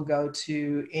we'll go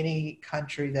to any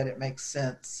country that it makes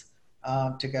sense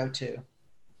to go to.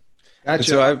 Gotcha.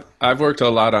 So I've worked a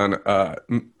lot on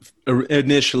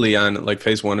initially on like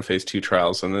phase 1 and phase 2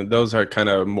 trials, and those are kind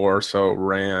of more so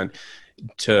ran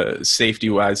to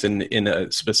safety wise in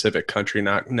a specific country,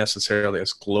 not necessarily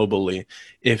as globally.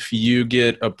 If you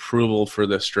get approval for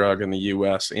this drug in the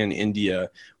US and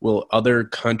India, will other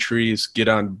countries get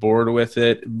on board with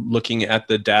it, looking at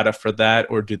the data for that,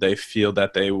 or do they feel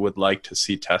that they would like to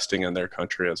see testing in their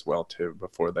country as well too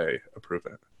before they approve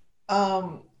it?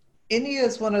 India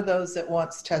is one of those that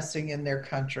wants testing in their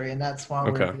country, and that's why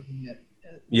we're doing it.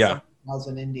 Yeah.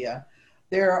 In India.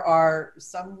 There are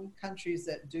some countries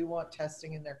that do want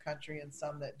testing in their country and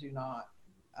some that do not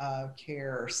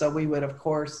care. So we would, of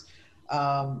course,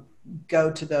 go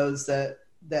to those that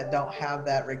don't have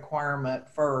that requirement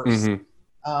first.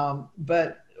 Mm-hmm.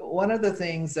 But one of the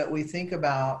things that we think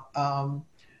about,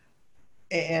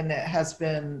 and it has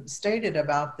been stated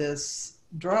about this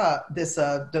drug, this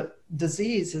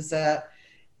disease, is that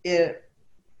it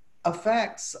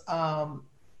affects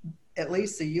at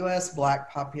least the U.S. Black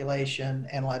population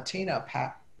and Latino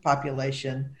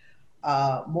population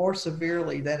more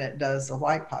severely than it does the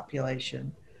white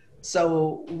population.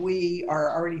 So we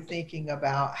are already thinking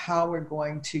about how we're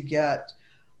going to get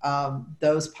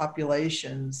those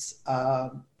populations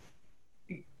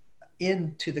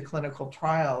into the clinical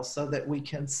trials so that we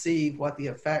can see what the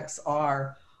effects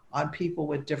are on people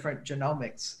with different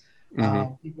genomics,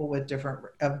 mm-hmm. People with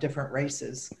different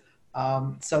races.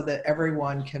 So that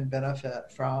everyone can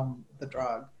benefit from the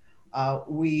drug.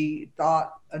 We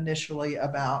thought initially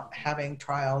about having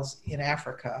trials in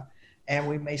Africa, and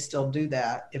we may still do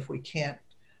that if we can't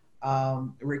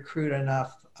recruit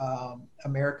enough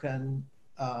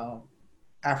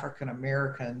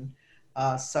African-American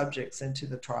subjects into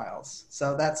the trials.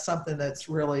 So that's something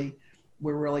we're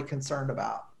really concerned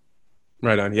about.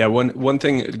 Right on. Yeah. One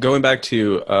thing, going back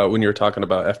to when you were talking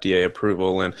about FDA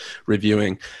approval and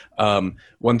reviewing,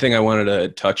 one thing I wanted to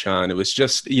touch on, it was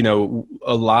just,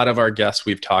 a lot of our guests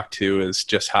we've talked to is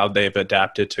just how they've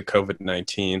adapted to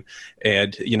COVID-19.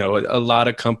 And, a lot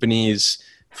of companies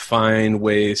find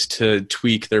ways to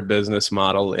tweak their business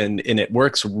model, and it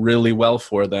works really well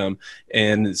for them.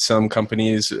 And some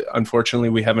companies, unfortunately,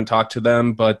 we haven't talked to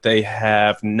them, but they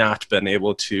have not been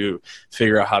able to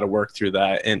figure out how to work through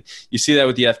that. And you see that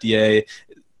with the FDA,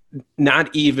 not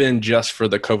even just for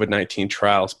the COVID-19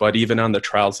 trials, but even on the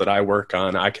trials that I work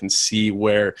on, I can see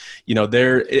where,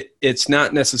 it's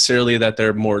not necessarily that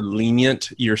they're more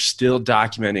lenient. You're still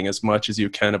documenting as much as you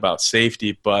can about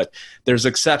safety, but there's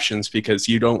exceptions because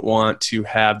you don't want to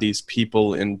have these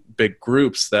people in big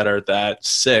groups that are that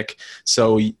sick.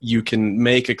 So you can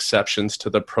make exceptions to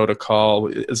the protocol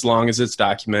as long as it's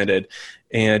documented.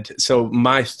 And so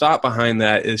my thought behind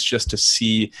that is just to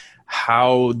see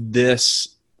how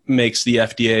this makes the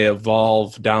FDA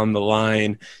evolve down the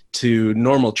line to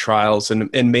normal trials. And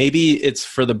maybe it's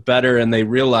for the better and they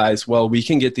realize, well, we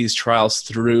can get these trials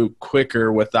through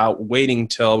quicker without waiting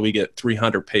till we get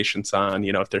 300 patients on,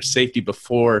 if there's safety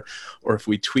before, or if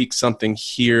we tweak something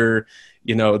here,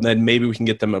 then maybe we can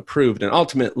get them approved. And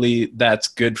ultimately that's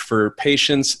good for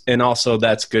patients. And also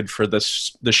that's good for the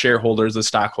shareholders, the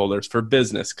stockholders, for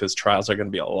business, because trials are going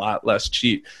to be a lot less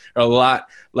cheap, or a lot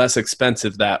less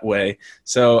expensive that way.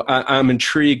 So I'm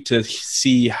intrigued to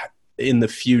see in the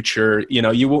future,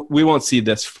 we won't see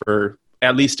this for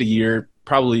at least a year,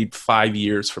 probably 5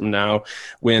 years from now,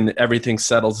 when everything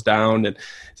settles down and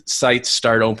sites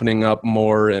start opening up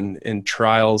more and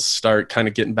trials start kind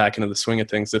of getting back into the swing of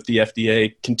things. If the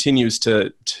FDA continues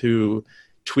to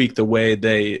tweak the way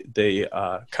they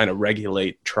kind of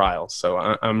regulate trials. So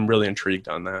I'm really intrigued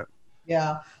on that.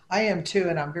 Yeah, I am too.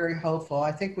 And I'm very hopeful.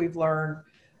 I think we've learned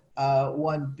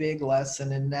one big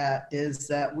lesson, and that is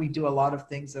that we do a lot of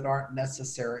things that aren't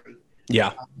necessary.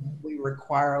 Yeah. We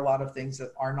require a lot of things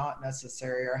that are not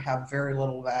necessary or have very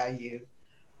little value.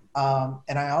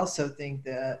 And I also think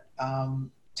that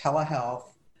telehealth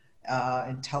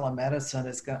and telemedicine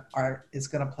is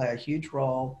going to play a huge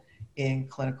role in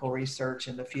clinical research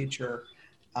in the future.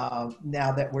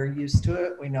 Now that we're used to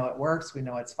it, we know it works, we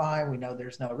know it's fine, we know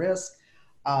there's no risk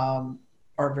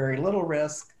or very little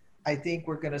risk. I think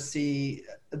we're going to see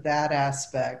that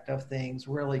aspect of things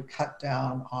really cut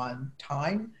down on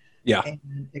time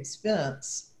and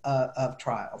expense of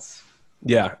trials.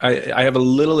 Yeah, I have a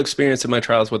little experience in my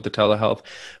trials with the telehealth,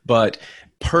 but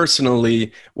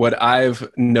personally, what I've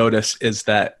noticed is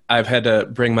that I've had to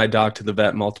bring my dog to the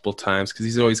vet multiple times because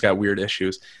he's always got weird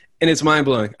issues. And it's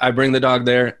mind-blowing. I bring the dog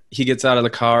there, he gets out of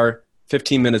the car,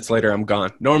 15 minutes later, I'm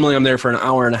gone. Normally, I'm there for an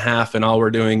hour and a half, and all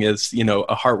we're doing is,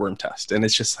 a heartworm test. And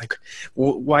it's just like,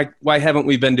 why haven't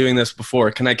we been doing this before?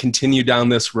 Can I continue down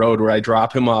this road where I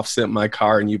drop him off, sit in my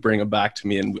car, and you bring him back to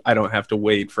me, and I don't have to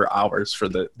wait for hours for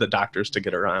the doctors to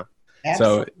get around?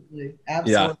 Absolutely.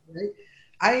 Yeah.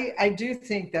 I do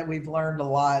think that we've learned a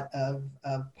lot of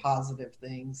positive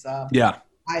things.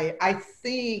 I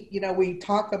think, we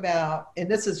talk about, and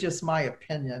this is just my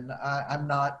opinion, I'm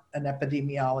not an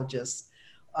epidemiologist,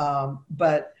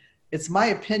 but it's my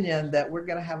opinion that we're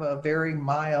going to have a very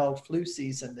mild flu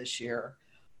season this year.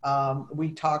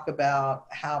 We talk about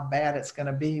how bad it's going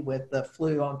to be with the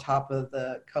flu on top of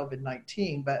the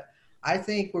COVID-19, but I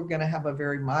think we're going to have a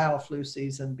very mild flu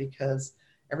season because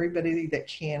everybody that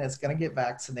can is going to get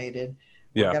vaccinated.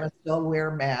 We're going to still wear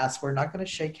masks. We're not going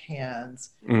to shake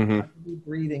hands. We're not going to be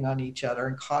breathing on each other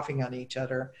and coughing on each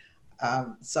other.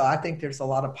 So I think there's a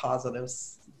lot of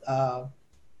positives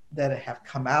that have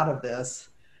come out of this.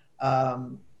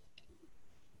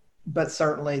 But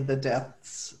certainly the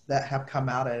deaths that have come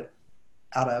out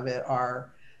of it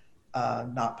are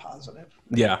not positive.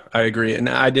 Yeah, I agree. And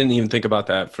I didn't even think about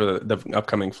that for the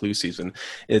upcoming flu season.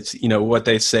 It's, what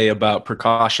they say about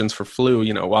precautions for flu,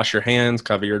 wash your hands,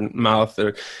 cover your mouth,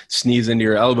 or sneeze into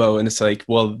your elbow. And it's like,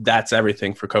 well, that's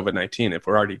everything for COVID-19. If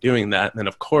we're already doing that, then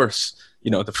of course,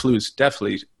 the flu's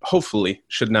definitely, hopefully,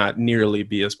 should not nearly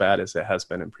be as bad as it has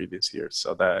been in previous years.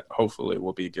 So that hopefully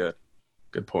will be good.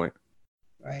 Good point.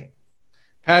 Right.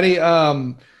 Patty,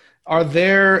 are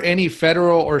there any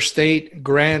federal or state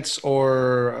grants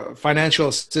or financial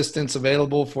assistance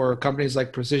available for companies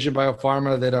like Precision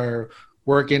Biopharma that are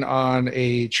working on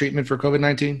a treatment for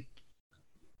COVID-19?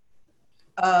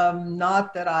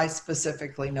 Not that I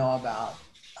specifically know about.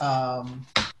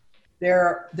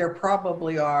 There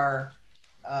probably are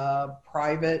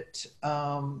private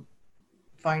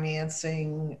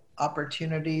financing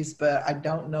opportunities, but I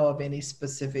don't know of any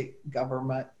specific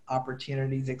government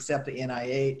opportunities, except the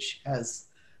NIH has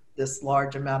this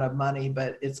large amount of money,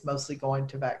 but it's mostly going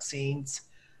to vaccines.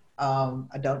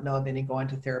 I don't know of any going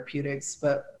to therapeutics,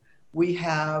 but we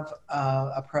have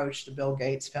approached the Bill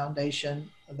Gates Foundation.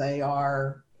 They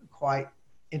are quite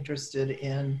interested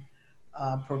in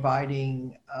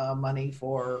providing money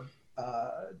for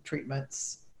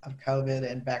treatments of COVID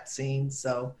and vaccines.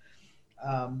 So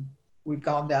we've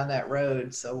gone down that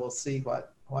road, so we'll see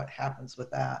what happens with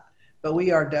that. But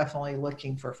we are definitely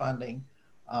looking for funding.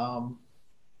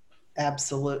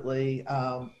 Absolutely.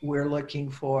 We're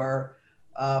looking for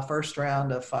first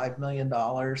round of $5 million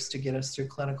to get us through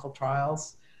clinical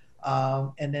trials,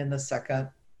 and then the second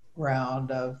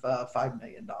round of $5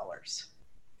 million.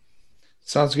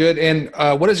 Sounds good. And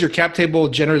what does your cap table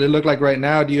generally look like right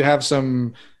now? Do you have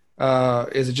some,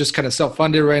 is it just kind of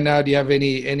self-funded right now? Do you have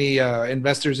any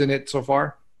investors in it so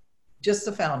far? Just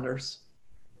the founders.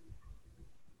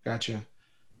 Gotcha.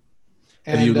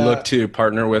 And, have you looked to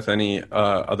partner with any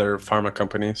other pharma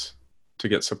companies to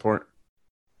get support?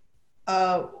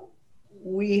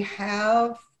 We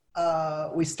have.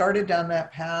 We started down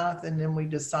that path, and then we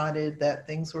decided that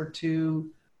things were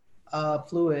too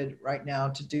fluid right now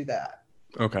to do that.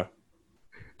 Okay.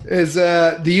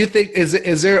 Do you think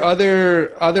is there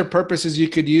other purposes you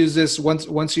could use this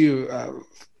once you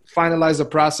finalize the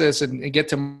process and get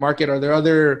to market? Are there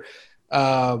other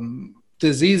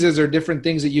diseases or different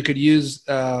things that you could use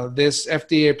this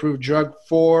FDA approved drug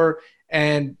for?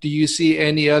 And do you see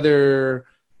any other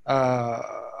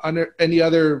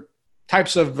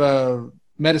types of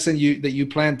medicine that you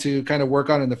plan to kind of work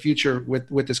on in the future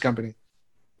with this company?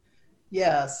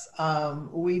 Yes,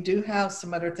 we do have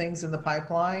some other things in the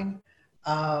pipeline.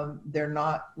 They're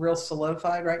not real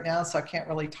solidified right now, so I can't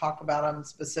really talk about them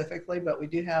specifically, but we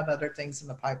do have other things in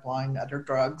the pipeline, other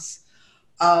drugs.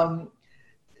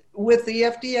 With the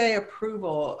FDA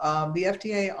approval, the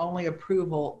FDA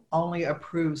only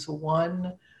approves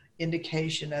one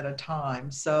indication at a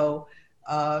time. So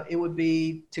it would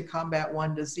be to combat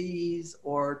one disease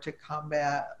or to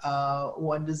combat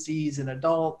one disease in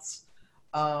adults.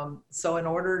 So in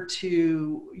order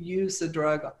to use the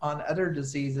drug on other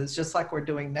diseases, just like we're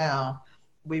doing now,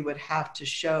 we would have to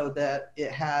show that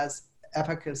it has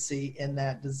efficacy in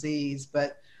that disease.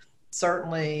 But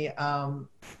certainly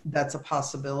that's a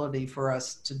possibility for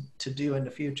us to do in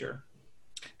the future.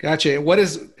 Gotcha. What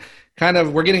is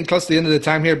we're getting close to the end of the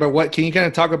time here, but can you kind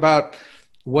of talk about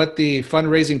what the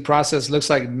fundraising process looks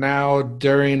like now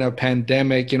during a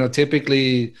pandemic?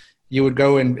 Typically you would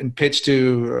go and pitch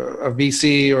to a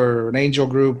VC or an angel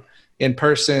group in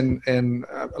person, and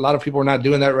a lot of people are not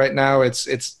doing that right now.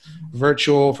 It's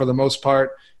virtual for the most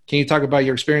part. Can you talk about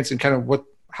your experience and kind of what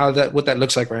that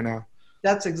looks like right now?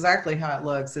 That's exactly how it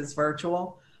looks. It's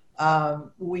virtual.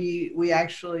 We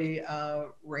actually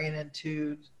ran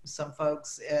into some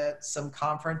folks at some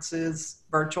conferences,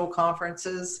 virtual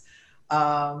conferences.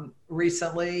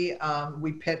 Recently,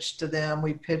 we pitched to them.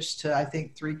 We pitched to, I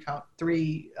think, three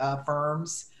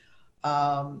firms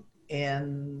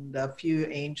and a few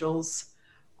angels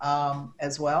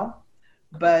as well.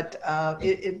 But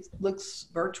it looks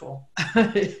virtual.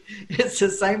 It's the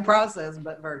same process,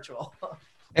 but virtual.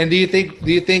 And do you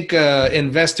think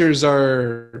investors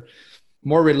are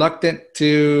more reluctant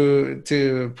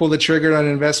to pull the trigger on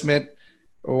an investment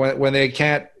when they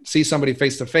can't see somebody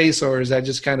face to face, or is that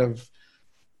just kind of?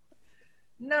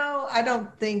 No, I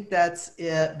don't think that's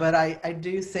it, but I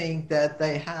do think that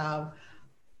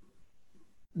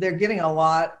they're getting a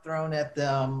lot thrown at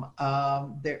them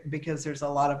because there's a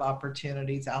lot of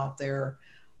opportunities out there,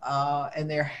 and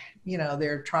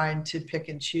they're trying to pick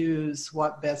and choose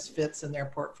what best fits in their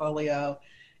portfolio.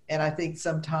 And I think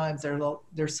sometimes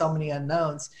there's so many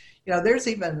unknowns. There's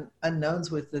even unknowns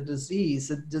with the disease.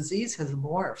 The disease has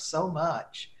morphed so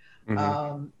much.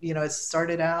 Mm-hmm. It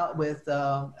started out with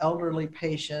elderly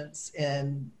patients,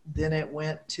 and then it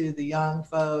went to the young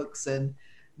folks, and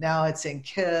now it's in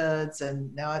kids,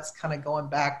 and now it's kind of going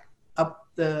back up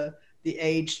the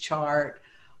age chart.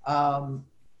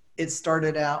 It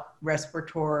started out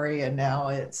respiratory, and now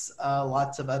it's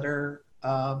lots of other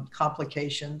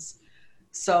complications.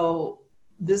 So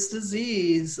this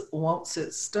disease won't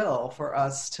sit still for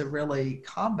us to really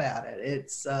combat it.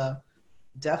 It's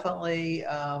definitely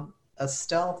a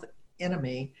stealth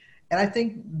enemy. And I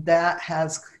think that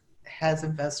has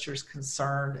investors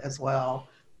concerned as well,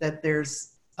 that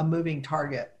there's a moving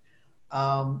target.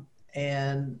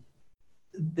 And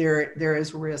there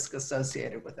is risk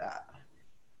associated with that.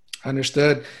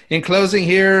 Understood. In closing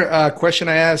here, a question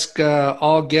I ask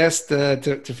all guests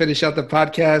to finish out the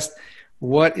podcast.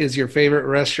 What is your favorite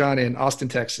restaurant in Austin,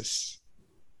 Texas?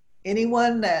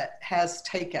 Anyone that has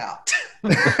takeout.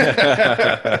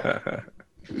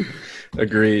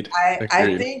 Agreed.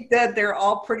 I think that they're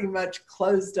all pretty much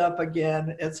closed up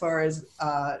again as far as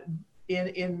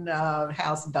in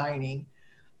house dining.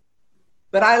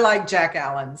 But I like Jack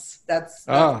Allen's. That's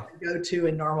the go-to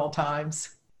in normal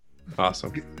times.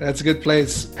 Awesome. That's a good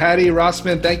place. Patty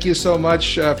Rossman, thank you so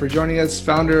much for joining us,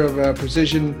 founder of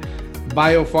Precision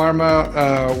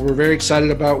Biopharma. We're very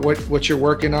excited about what you're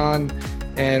working on,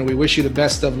 and we wish you the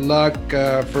best of luck.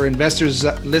 For investors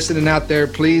listening out there,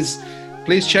 please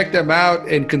check them out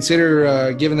and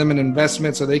consider giving them an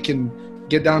investment so they can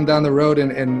get down the road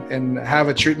and have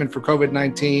a treatment for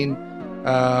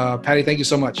COVID-19. Patty, thank you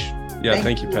so much. Yeah,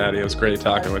 thank you, Patty. It was great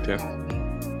talking with you.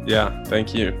 Yeah,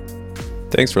 thank you.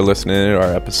 Thanks for listening to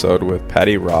our episode with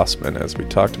Patty Rossman as we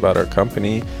talked about our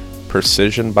company,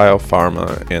 Precision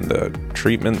Biopharma and the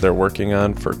treatment they're working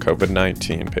on for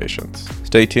COVID-19 patients.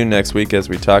 Stay tuned next week as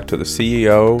we talk to the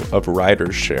CEO of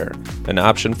Riders Share, an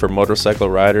option for motorcycle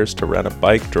riders to rent a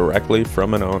bike directly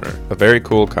from an owner. A very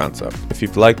cool concept. If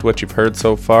you've liked what you've heard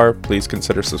so far, please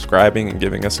consider subscribing and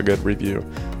giving us a good review.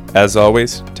 As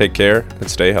always, take care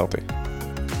and stay healthy.